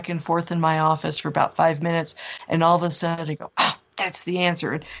paced back and forth in my office for about 5 minutes, and all of a sudden I go, that's the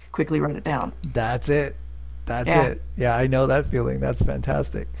answer, and quickly write it down. That's it. That's Yeah. it. Yeah, I know that feeling. That's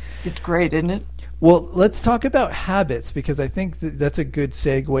fantastic. It's great, isn't it? Well, let's talk about habits because I think that's a good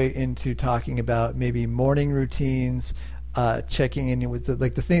segue into talking about maybe morning routines, checking in with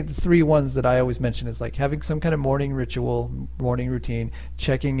the three ones that I always mention is like having some kind of morning ritual, morning routine,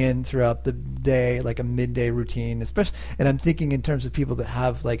 checking in throughout the day, like a midday routine, especially. And I'm thinking in terms of people that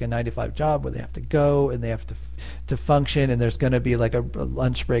have like a 9 to 5 job where they have to go and they have to function, and there's going to be like a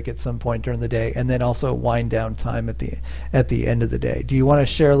lunch break at some point during the day, and then also wind down time at the end of the day. Do you want to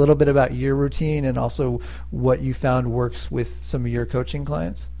share a little bit about your routine and also what you found works with some of your coaching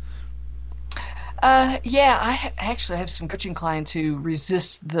clients? Yeah, actually have some coaching clients who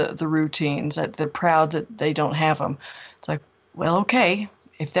resist the routines. They're proud that they don't have them. It's like, well, okay,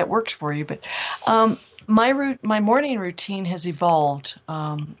 if that works for you. But my morning routine has evolved.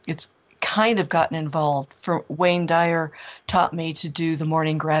 It's kind of gotten involved. Wayne Dyer taught me to do the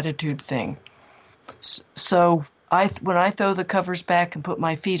morning gratitude thing. So when I throw the covers back and put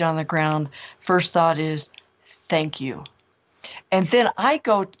my feet on the ground, first thought is, thank you. And then I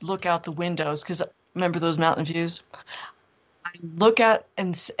go look out the windows because remember those mountain views? I look out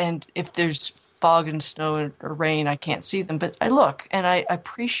and if there's fog and snow or rain, I can't see them. But I look and I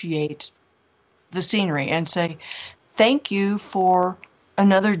appreciate the scenery and say, thank you for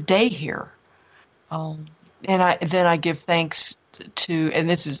another day here. And I give thanks to, and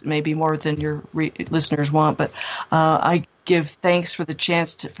this is maybe more than your listeners want, but I give thanks for the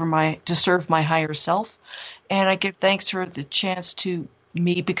chance to serve my higher self. And I give thanks for the chance to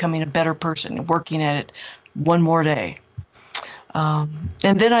me becoming a better person, working at it one more day. And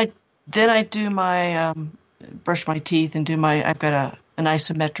then I do my brush my teeth and I've got an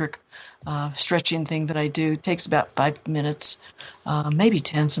isometric stretching thing that I do. It takes about 5 minutes, maybe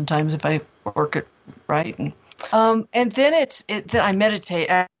 10 sometimes if I work it right. And then then I meditate.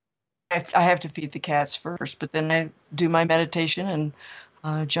 I have to feed the cats first, but then I do my meditation and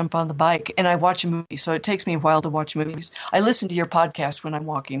jump on the bike, and I watch a movie. So it takes me a while to watch movies. I listen to your podcast when I'm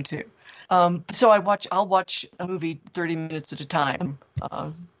walking too. So I'll watch a movie 30 minutes at a time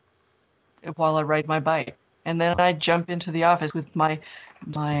while I ride my bike. And then I jump into the office with my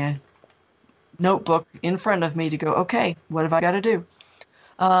notebook in front of me to go, okay, what have I got to do?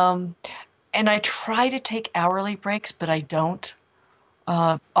 And I try to take hourly breaks, but I don't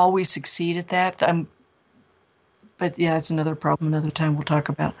always succeed at that. But yeah, it's another problem. Another time we'll talk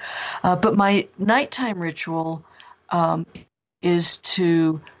about. But my nighttime ritual is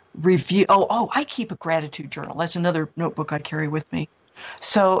to review. I keep a gratitude journal. That's another notebook I carry with me.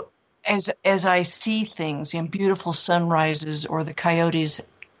 So as I see things, beautiful sunrises or the coyotes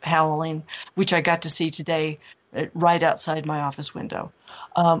howling, which I got to see today right outside my office window,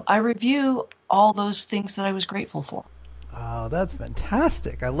 I review all those things that I was grateful for. Oh, that's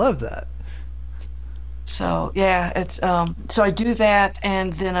fantastic. I love that. So yeah, it's so I do that,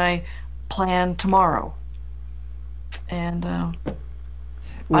 and then I plan tomorrow. And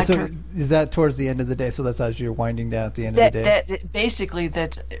is that towards the end of the day? So that's as you're winding down at the end of the day? Basically,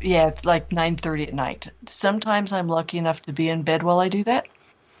 it's like 9:30 at night. Sometimes I'm lucky enough to be in bed while I do that.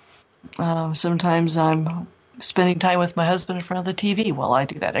 Sometimes I'm spending time with my husband in front of the TV while I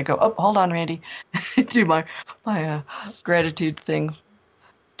do that. I go, oh, hold on, Randy, do my gratitude thing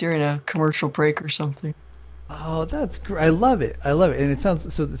during a commercial break or something. Oh, that's great. I love it. And it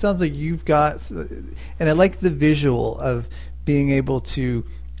sounds like you've got, and I like the visual of being able to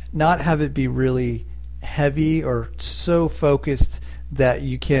not have it be really heavy or so focused that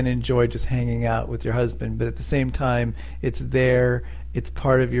you can't enjoy just hanging out with your husband, but at the same time, it's there, it's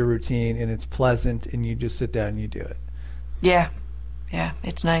part of your routine, and it's pleasant, and you just sit down and you do it. Yeah,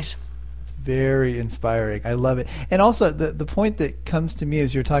 it's nice. It's very inspiring. I love it. And also, the point that comes to me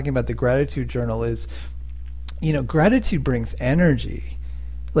as you're talking about the gratitude journal is, gratitude brings energy.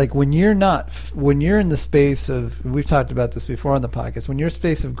 Like when you're in the space of, we've talked about this before on the podcast, when you're in a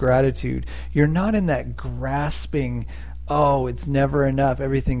space of gratitude, you're not in that grasping, oh, it's never enough,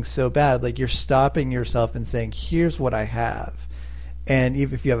 everything's so bad. Like you're stopping yourself and saying, here's what I have. And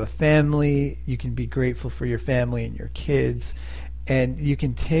even if you have a family, you can be grateful for your family and your kids. And you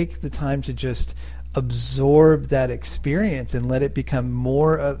can take the time to just absorb that experience and let it become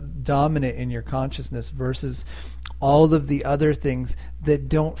more dominant in your consciousness versus all of the other things that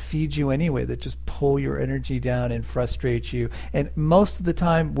don't feed you anyway, that just pull your energy down and frustrate you. And most of the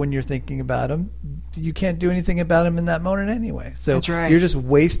time when you're thinking about them, you can't do anything about them in that moment anyway. So that's right. You're just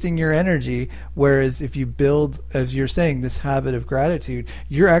wasting your energy, whereas if you build, as you're saying, this habit of gratitude,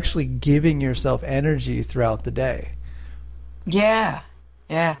 you're actually giving yourself energy throughout the day. Yeah.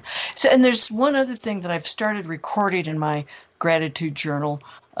 So, and there's one other thing that I've started recording in my gratitude journal.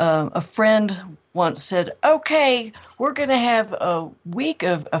 A friend once said, okay, we're going to have a week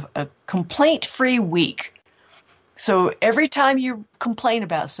of a complaint-free week. So every time you complain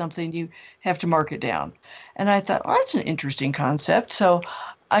about something, you have to mark it down. And I thought, well, that's an interesting concept. So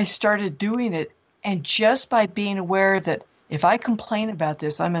I started doing it. And just by being aware that if I complain about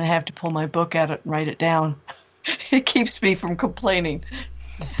this, I'm going to have to pull my book out and write it down. It keeps me from complaining.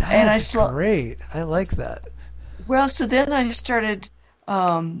 That's great. I like that. Well, so then I started,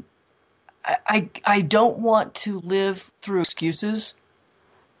 I don't want to live through excuses.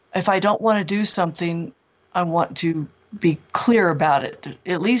 If I don't want to do something, I want to be clear about it,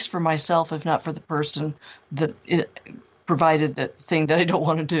 at least for myself, if not for the person that provided the thing that I don't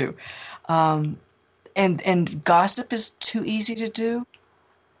want to do. And gossip is too easy to do.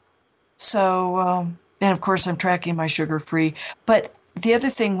 So, and of course I'm tracking my sugar-free. But the other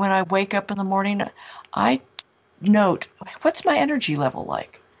thing, when I wake up in the morning, I note, what's my energy level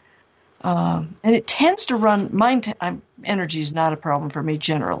like? And it tends to run, energy is not a problem for me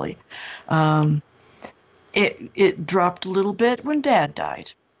generally. It dropped a little bit when Dad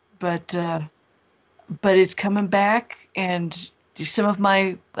died, but it's coming back, and some of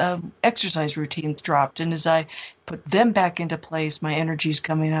my exercise routines dropped, and as I put them back into place, my energy's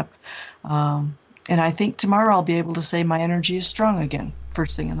coming up. And I think tomorrow I'll be able to say my energy is strong again,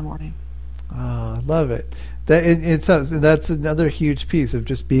 first thing in the morning. Oh, I love it. That's another huge piece of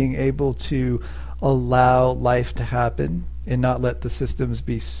just being able to allow life to happen and not let the systems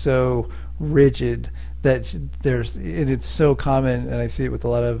be so rigid that and it's so common, and I see it with a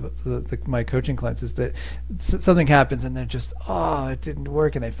lot of my coaching clients, is that something happens and they're just, oh, it didn't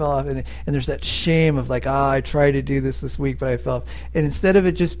work and I fell off, and there's that shame of like, I tried to do this week but I fell off. And instead of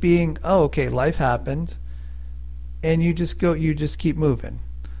it just being, oh, okay, life happened, and you just keep moving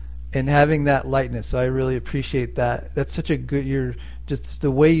and having that lightness. So I really appreciate that. That's such a good, just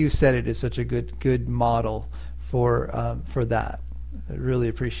the way you said it is such a good model for that. I really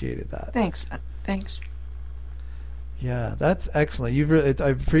appreciated that. Thanks. Thanks. Yeah, that's excellent. I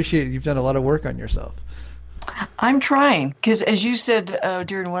appreciate you've done a lot of work on yourself. I'm trying because, as you said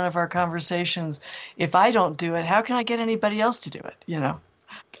during one of our conversations, if I don't do it, how can I get anybody else to do it?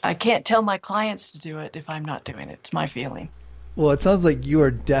 I can't tell my clients to do it if I'm not doing it. It's my feeling. Well, it sounds like you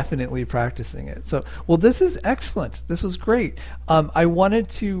are definitely practicing it. So, well, this is excellent. This was great. I wanted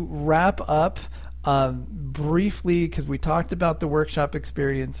to wrap up briefly because we talked about the workshop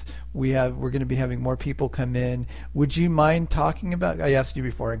experience. We're going to be having more people come in. Would you mind talking about? I asked you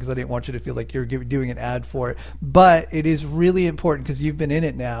before because I didn't want you to feel like you're doing an ad for it, but it is really important because you've been in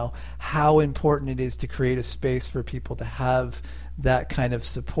it now. How important it is to create a space for people to have that kind of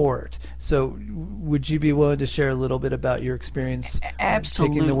support. So would you be willing to share a little bit about your experience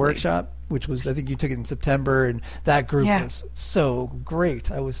taking the workshop, which was, I think you took it in September, and that group was so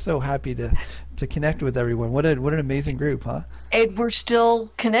great. I was so happy to connect with everyone. What an amazing group, huh? And we're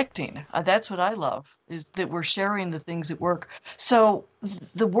still connecting. That's what I love, is that we're sharing the things that work. So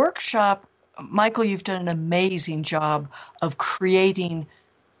the workshop, Michael, you've done an amazing job of creating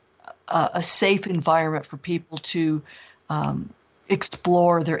a safe environment for people to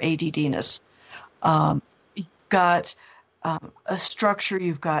explore their ADDness. You've got a structure,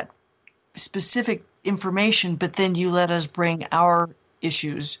 you've got specific information, but then you let us bring our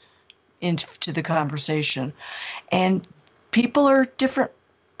issues into the conversation. And people are different.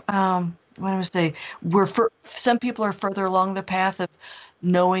 What I would say, some people are further along the path of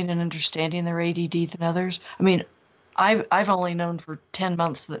knowing and understanding their ADD than others. I mean, I've only known for 10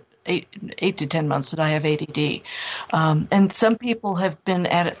 months that 8 to 10 months that I have ADD. And some people have been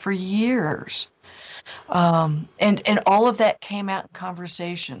at it for years. And all of that came out in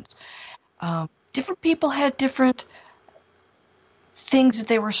conversations. Different people had different things that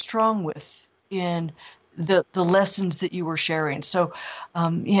they were strong with in the lessons that you were sharing. So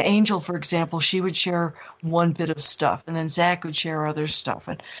Angel, for example, she would share one bit of stuff, and then Zach would share other stuff.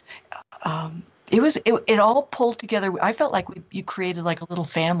 And it all pulled together. I felt like you created like a little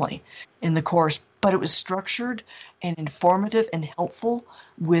family in the course, but it was structured and informative and helpful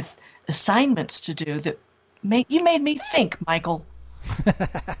with assignments to do that you made me think, Michael.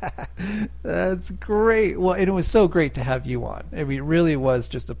 That's great. Well, and it was so great to have you on. I mean, it really was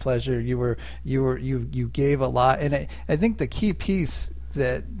just a pleasure. You gave a lot, and I think the key piece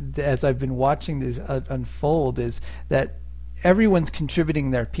that as I've been watching this unfold is that everyone's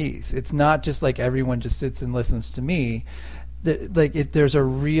contributing their piece. It's not just like everyone just sits and listens to me. There's a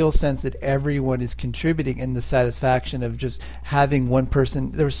real sense that everyone is contributing in the satisfaction of just having one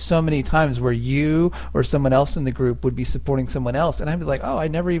person. There's so many times where you or someone else in the group would be supporting someone else, and I'd be like, oh, I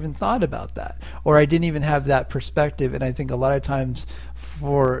never even thought about that, or I didn't even have that perspective. And I think a lot of times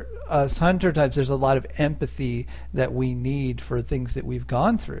for us hunter types, there's a lot of empathy that we need for things that we've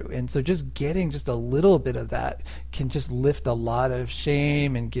gone through, and so just getting just a little bit of that can just lift a lot of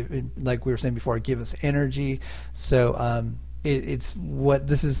shame and give, like we were saying before, give us energy. So this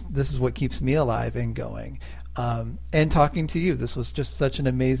is what keeps me alive and going. And talking to you, this was just such an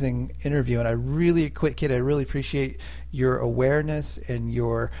amazing interview, and I really appreciate your awareness and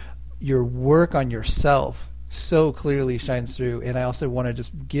your work on yourself so clearly shines through. And I also want to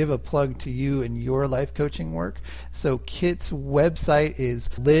just give a plug to you and your life coaching work. So Kit's website is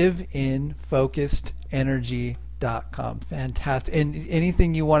liveinfocusedenergy.com. Fantastic. And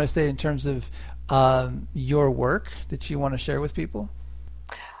anything you want to say in terms of your work that you want to share with people?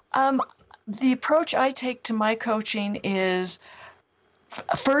 The approach I take to my coaching is,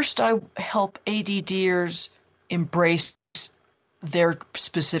 first, I help ADDers embrace their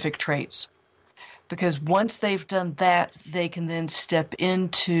specific traits. Because once they've done that, they can then step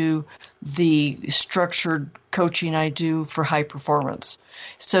into the structured coaching I do for high performance,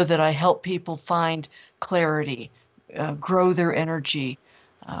 so that I help people find clarity, grow their energy,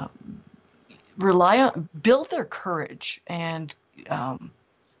 build their courage and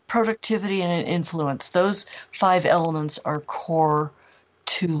productivity and influence. Those 5 elements are core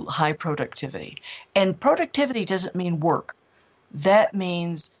to high productivity. And productivity doesn't mean work. That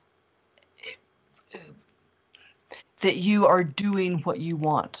means that you are doing what you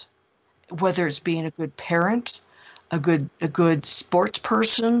want, whether it's being a good parent, a good sports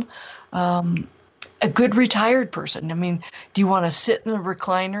person, a good retired person. I mean, do you want to sit in a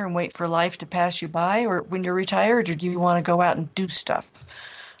recliner and wait for life to pass you by, or when you're retired, or do you want to go out and do stuff?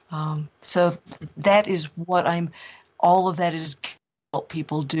 So that is what all of that is help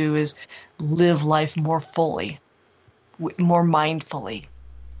people do, is live life more fully, more mindfully.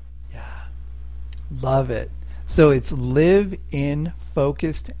 Yeah. Love it. So it's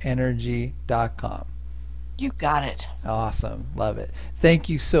liveinfocusedenergy.com. You got it. Awesome. Love it. Thank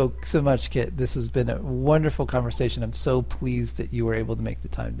you so much, Kit. This has been a wonderful conversation. I'm so pleased that you were able to make the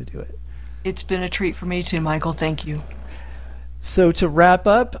time to do it. It's been a treat for me too, Michael. Thank you. So to wrap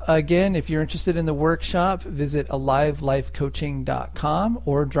up, again, if you're interested in the workshop, visit alivelifecoaching.com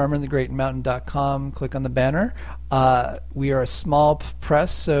or drummerandthegreatmountain.com. Click on the banner. We are a small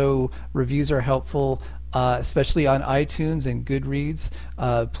press, so reviews are helpful, especially on iTunes and Goodreads.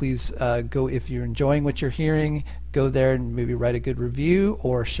 Please go, if you're enjoying what you're hearing, go there and maybe write a good review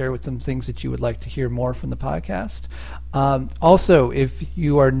or share with them things that you would like to hear more from the podcast. Also, if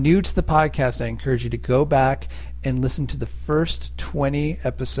you are new to the podcast, I encourage you to go back and listen to the first 20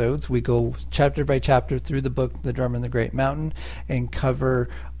 episodes. We go chapter by chapter through the book, The Drummer and the Great Mountain, and cover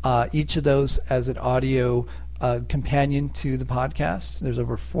each of those as an audio companion to the podcast. There's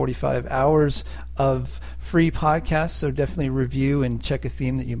over 45 hours of free podcasts, so definitely review and check a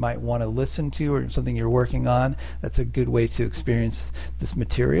theme that you might want to listen to or something you're working on. That's a good way to experience this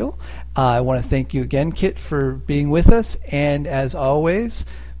material. I want to thank you again, Kit, for being with us, and as always,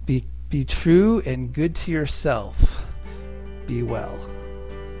 be true and good to yourself. Be well.